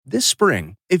This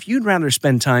spring, if you'd rather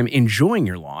spend time enjoying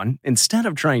your lawn instead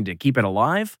of trying to keep it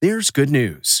alive, there's good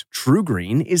news.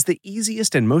 TruGreen is the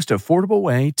easiest and most affordable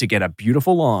way to get a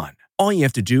beautiful lawn. All you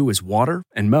have to do is water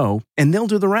and mow, and they'll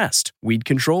do the rest. Weed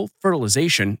control,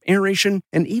 fertilization, aeration,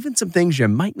 and even some things you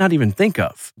might not even think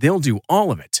of. They'll do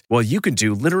all of it, while you can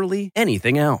do literally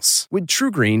anything else. With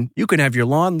TruGreen, you can have your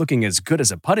lawn looking as good as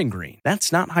a putting green.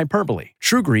 That's not hyperbole.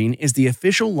 TruGreen is the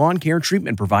official lawn care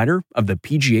treatment provider of the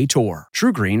PGA Tour.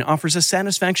 TruGreen offers a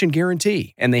satisfaction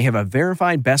guarantee, and they have a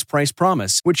verified best price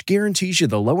promise, which guarantees you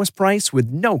the lowest price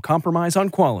with no compromise on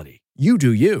quality. You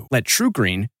do you. Let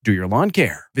TruGreen do your lawn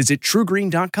care. Visit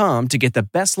TruGreen.com to get the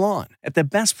best lawn at the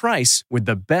best price with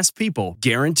the best people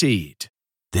guaranteed.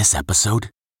 This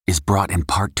episode is brought in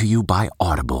part to you by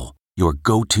Audible, your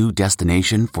go-to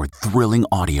destination for thrilling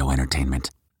audio entertainment.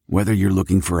 Whether you're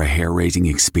looking for a hair-raising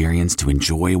experience to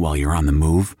enjoy while you're on the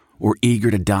move or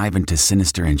eager to dive into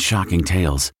sinister and shocking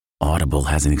tales, Audible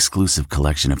has an exclusive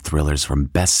collection of thrillers from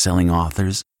best-selling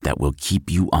authors that will keep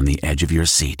you on the edge of your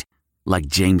seat. Like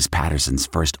James Patterson's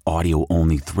first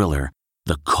audio-only thriller,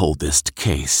 The Coldest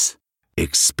Case.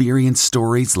 Experience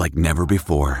stories like never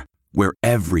before, where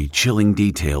every chilling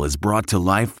detail is brought to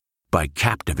life by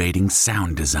captivating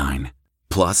sound design.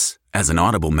 Plus, as an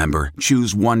Audible member,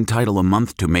 choose one title a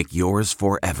month to make yours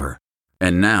forever.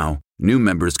 And now, new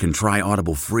members can try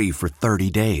Audible free for 30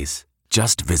 days.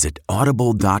 Just visit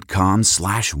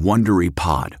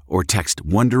audible.com/WonderyPod or text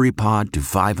WonderyPod to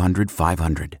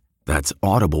 500-500. That's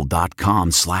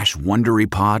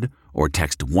audible.com/WonderyPod or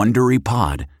text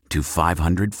WonderyPod to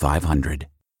 500-500.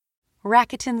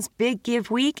 Rakuten's Big Give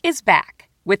Week is back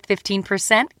with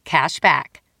 15% cash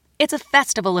back. It's a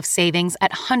festival of savings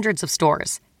at hundreds of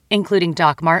stores, including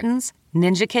Doc Martens,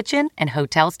 Ninja Kitchen, and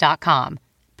Hotels.com.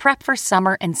 Prep for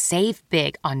summer and save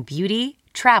big on beauty,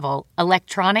 travel,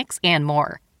 electronics, and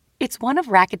more. It's one of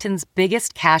Rakuten's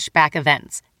biggest cash back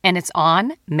events, and it's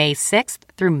on May 6th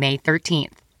through May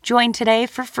 13th. Join today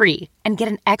for free and get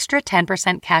an extra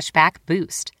 10% cash back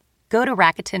boost. Go to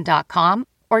Rakuten.com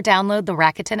or download the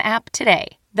Rakuten app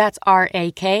today. That's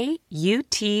RAKUTEN.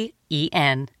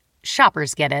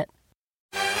 Shoppers get it.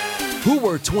 Who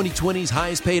were 2020's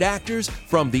highest paid actors?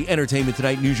 From the Entertainment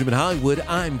Tonight newsroom in Hollywood,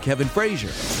 I'm Kevin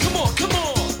Frazier. Come on, come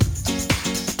on.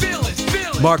 Feel it,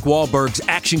 feel it. Mark Wahlberg's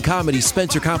action comedy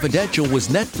Spencer Confidential was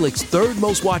Netflix's third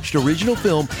most watched original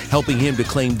film, helping him to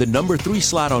claim the number 3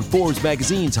 slot on Forbes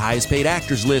magazine's highest paid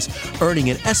actors list,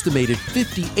 earning an estimated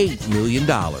 $58 million.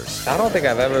 I don't think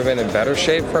I've ever been in better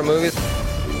shape for a movie.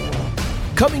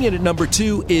 Coming in at number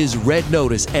 2 is Red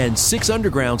Notice and Six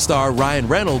Underground star Ryan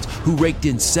Reynolds, who raked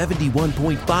in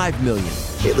 $71.5 million.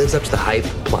 It lives up to the hype,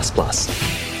 plus.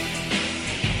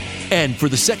 And for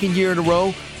the second year in a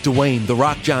row, Dwayne "The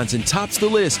Rock" Johnson tops the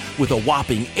list with a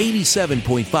whopping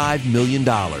 $87.5 million.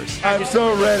 I'm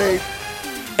so ready.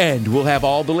 And we'll have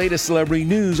all the latest celebrity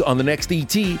news on the next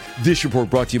ET. This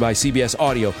report brought to you by CBS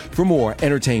Audio. For more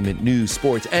entertainment, news,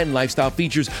 sports, and lifestyle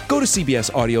features, go to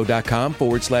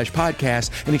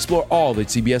cbsaudio.com/podcast and explore all that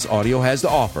CBS Audio has to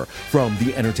offer. From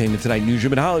the Entertainment Tonight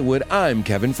newsroom in Hollywood, I'm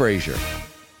Kevin Frazier.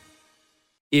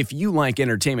 If you like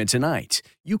Entertainment Tonight,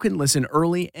 you can listen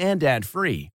early and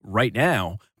ad-free right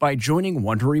now by joining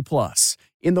Wondery Plus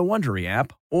in the Wondery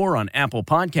app or on Apple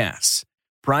Podcasts.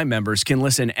 Prime members can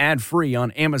listen ad-free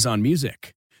on Amazon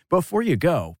Music. Before you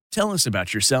go, tell us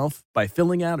about yourself by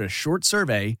filling out a short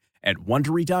survey at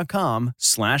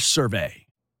Wondery.com/survey.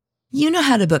 You know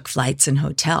how to book flights and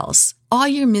hotels. All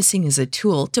you're missing is a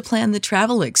tool to plan the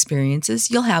travel experiences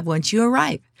you'll have once you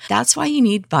arrive. That's why you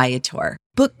need Viator.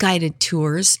 Book guided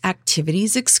tours,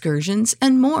 activities, excursions,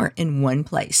 and more in one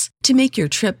place to make your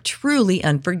trip truly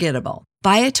unforgettable.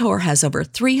 Viator has over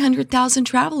 300,000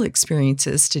 travel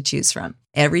experiences to choose from.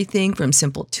 Everything from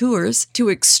simple tours to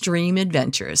extreme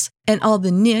adventures and all the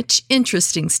niche,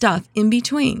 interesting stuff in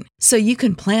between. So you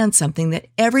can plan something that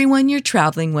everyone you're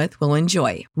traveling with will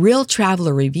enjoy. Real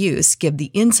traveler reviews give the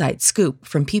inside scoop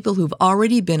from people who've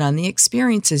already been on the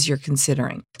experiences you're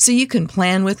considering. So you can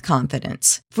plan with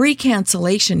confidence. Free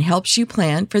cancellation helps you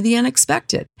plan for the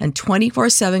unexpected. And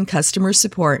 24/7 customer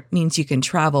support means you can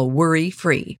travel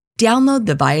worry-free. Download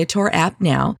the Viator app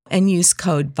now and use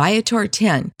code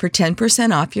Viator10 for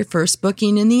 10% off your first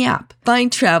booking in the app.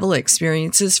 Find travel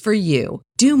experiences for you.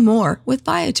 Do more with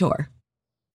Viator.